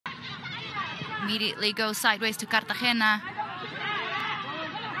Immediately goes sideways to Cartagena.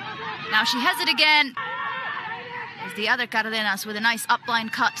 Now she has it again. There's the other Cardenas with a nice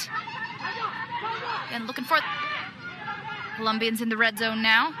upline cut. And looking for Colombians in the red zone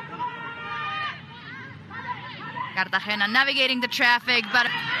now. Cartagena navigating the traffic, but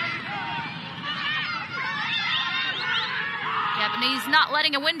Japanese not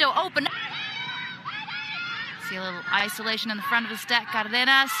letting a window open. See a little isolation in the front of the stack.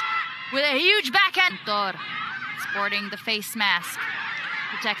 Cardenas with a huge backhand. Sporting the face mask,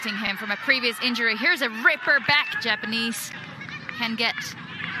 protecting him from a previous injury. Here's a ripper back. Japanese can get,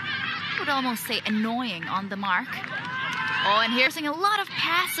 I would almost say, annoying on the mark. Oh, and here's a lot of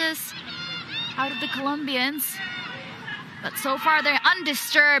passes out of the Colombians. But so far they're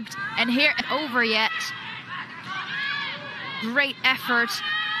undisturbed, and here over yet. Great effort.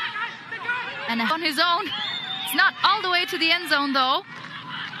 And on his own. It's not all the way to the end zone though.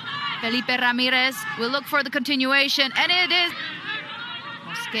 Felipe Ramirez will look for the continuation, and it is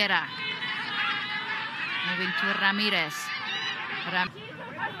Mosquera. Moving to Ramirez.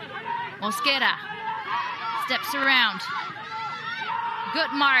 Mosquera steps around.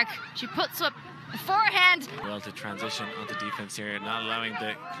 Good mark. She puts up the forehand. Well to transition onto defense here, not allowing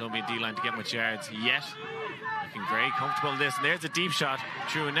the Colombian D-line to get much yards yet. Looking very comfortable in this, and there's a deep shot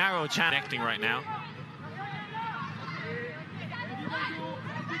through a narrow channel. Connecting right now.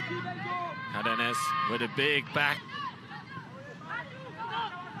 Cardenas with a big back.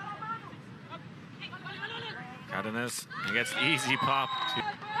 Cardenas gets the easy pop.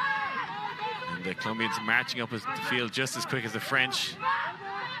 And the Colombians marching up the field just as quick as the French.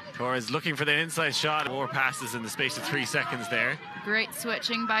 Torres looking for the inside shot. 4 passes in the space of 3 seconds there. Great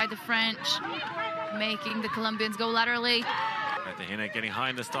switching by the French, making the Colombians go laterally. Cartagena getting high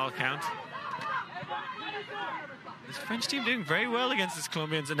in the stall count. This French team doing very well against these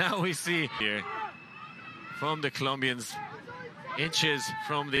Colombians, and now we see here from the Colombians inches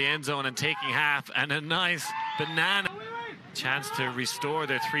from the end zone and taking half, and a nice banana chance to restore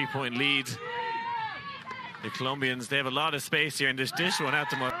their 3-point lead. The Colombians, they have a lot of space here, and this dish one out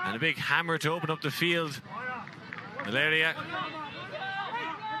to them, and a big hammer to open up the field. Valeria,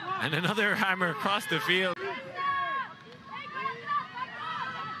 and another hammer across the field.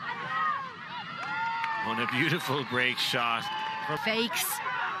 On a beautiful break shot. Fakes.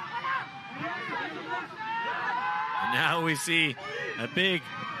 And now we see a big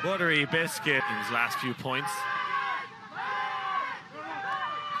buttery biscuit in his last few points.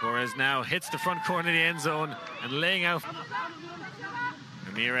 Torres now hits the front corner of the end zone and laying out.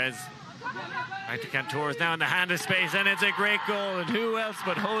 Ramirez. Back to Cantores now in the hand of space, and it's a great goal. And who else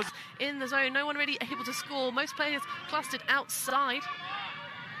but Jose? In the zone, no one really able to score. Most players clustered outside.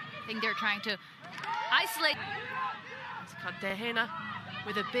 I think they're trying to isolate. It's Cartagena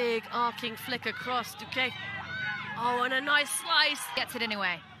with a big arcing flick across Duque. Oh, and a nice slice. Gets it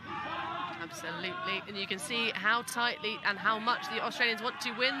anyway. Absolutely, and you can see how tightly and how much the Australians want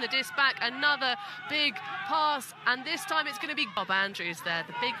to win the disc back. Another big pass, and this time it's going to be Bob Andrews there,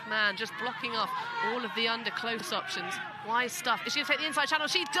 the big man, just blocking off all of the under close options. Wise stuff. Is she going to take the inside channel?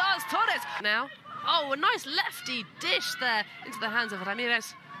 She does. Torres now. Oh, a nice lefty dish there into the hands of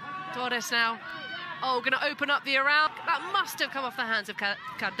Ramirez. Torres now. Oh, going to open up the around. That must have come off the hands of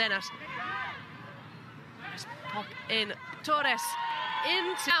Cardenas. Just pop in. Torres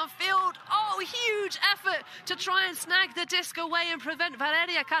into downfield. Oh, huge effort to try and snag the disc away and prevent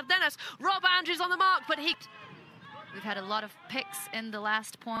Valeria Cardenas. Rob Andrews on the mark, but he... We've had a lot of picks in the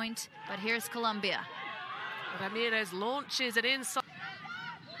last point, but here's Colombia. Ramirez launches it inside.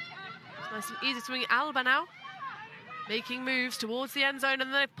 It's nice and easy swing. Alba now making moves towards the end zone,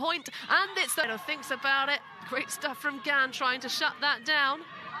 and then a point, and it's the... thinks about it. Great stuff from Gan trying to shut that down.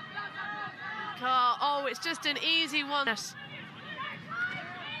 Oh, it's just an easy one. Which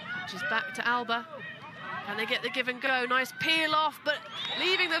is back to Alba. Can they get the give and go? Nice peel off, but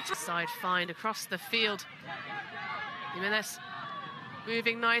leaving the side find across the field. Jimenez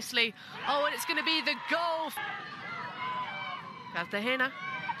moving nicely. Oh, and it's going to be the goal. Cartagena.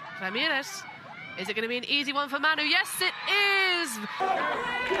 Ramirez. Is it going to be an easy one for Manu? Yes, it is.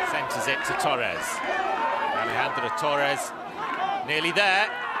 Centres it to Torres. Alejandro Torres nearly there.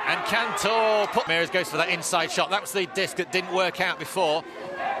 And Cantor. Ramirez goes for that inside shot. That was the disc that didn't work out before.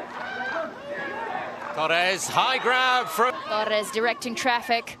 Torres, high grab from... Torres directing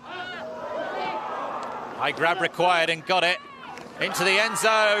traffic. High grab required and got it. Into the end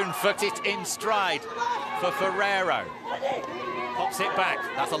zone, put it in stride for Ferrero. Pops it back,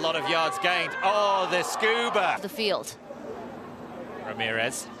 that's a lot of yards gained. Oh, the scuba. The field.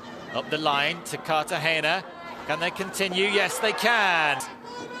 Ramirez up the line to Cartagena. Can they continue? Yes, they can.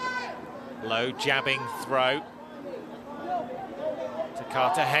 Low jabbing throw to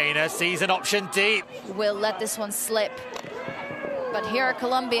Cartagena, sees an option deep. Will let this one slip. But here are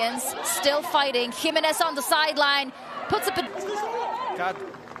Colombians still fighting. Jimenez on the sideline, puts up a...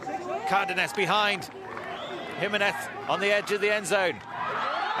 Cardenas behind. Jimenez on the edge of the end zone.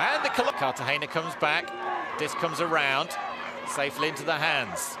 And the Cartagena comes back. Disc comes around, safely into the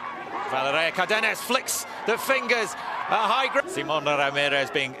hands. Valeria Cardenas flicks the fingers. A high grip. Simon Ramirez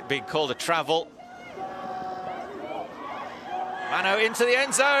being called a travel. Mano into the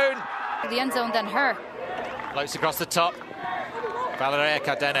end zone. The end zone, then her. Floats across the top. Valeria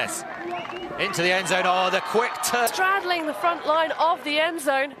Cardenas into the end zone. Oh, the quick turn. Straddling the front line of the end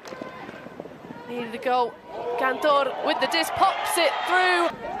zone. Needed to go. Cantor with the disc pops it through.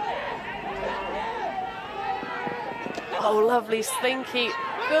 Oh, lovely slinky.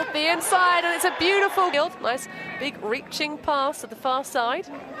 Built the inside, and it's a beautiful field. Nice big reaching pass to the far side.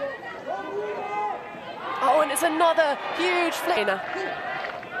 Oh, and it's another huge flick.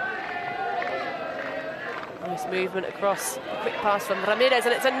 Nice movement across. Quick pass from Ramirez,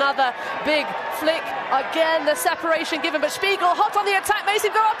 and it's another big flick. Again, the separation given, but Spiegel hot on the attack.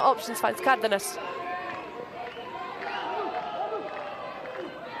 Mason go up. Options finds Cardenas.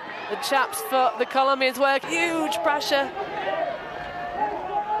 The chaps for the Colombians work. Huge pressure.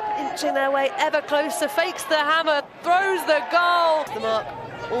 Inching their way ever closer. Fakes the hammer. Throws the goal. The mark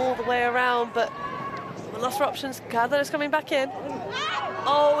all the way around, but the loss for options. Cardenas coming back in.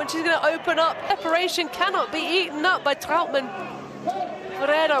 Oh, and she's going to open up. Separation cannot be eaten up by Troutman.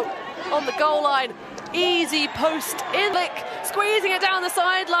 Ferrero on the goal line. Easy post in. Flick, squeezing it down the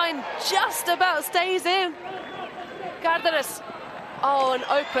sideline. Just about stays in. Cardenas. Oh, and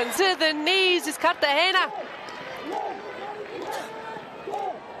open to the knees is Cartagena.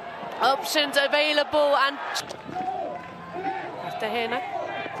 Options available, and Cartagena.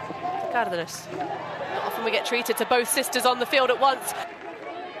 Cardenas. Not often we get treated to both sisters on the field at once.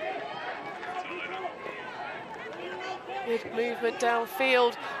 Good movement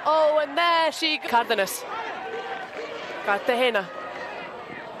downfield. Oh, and there she goes. Cardenas. Cartagena.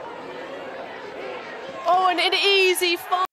 Oh, and an easy